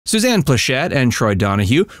Suzanne Pleshette and Troy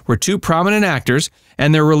Donahue were two prominent actors,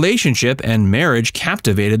 and their relationship and marriage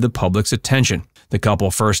captivated the public's attention. The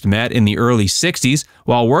couple first met in the early 60s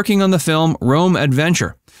while working on the film Rome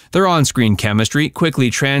Adventure. Their on-screen chemistry quickly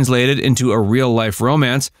translated into a real-life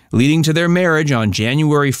romance, leading to their marriage on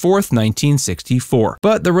January 4, 1964.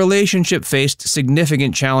 But the relationship faced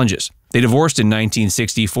significant challenges. They divorced in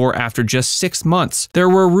 1964 after just 6 months. There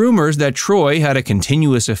were rumors that Troy had a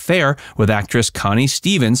continuous affair with actress Connie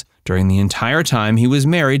Stevens during the entire time he was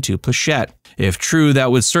married to Pleshette. If true,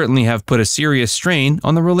 that would certainly have put a serious strain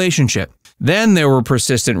on the relationship. Then there were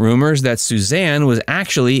persistent rumors that Suzanne was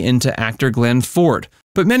actually into actor Glenn Ford,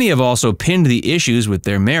 but many have also pinned the issues with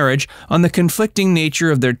their marriage on the conflicting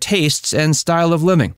nature of their tastes and style of living.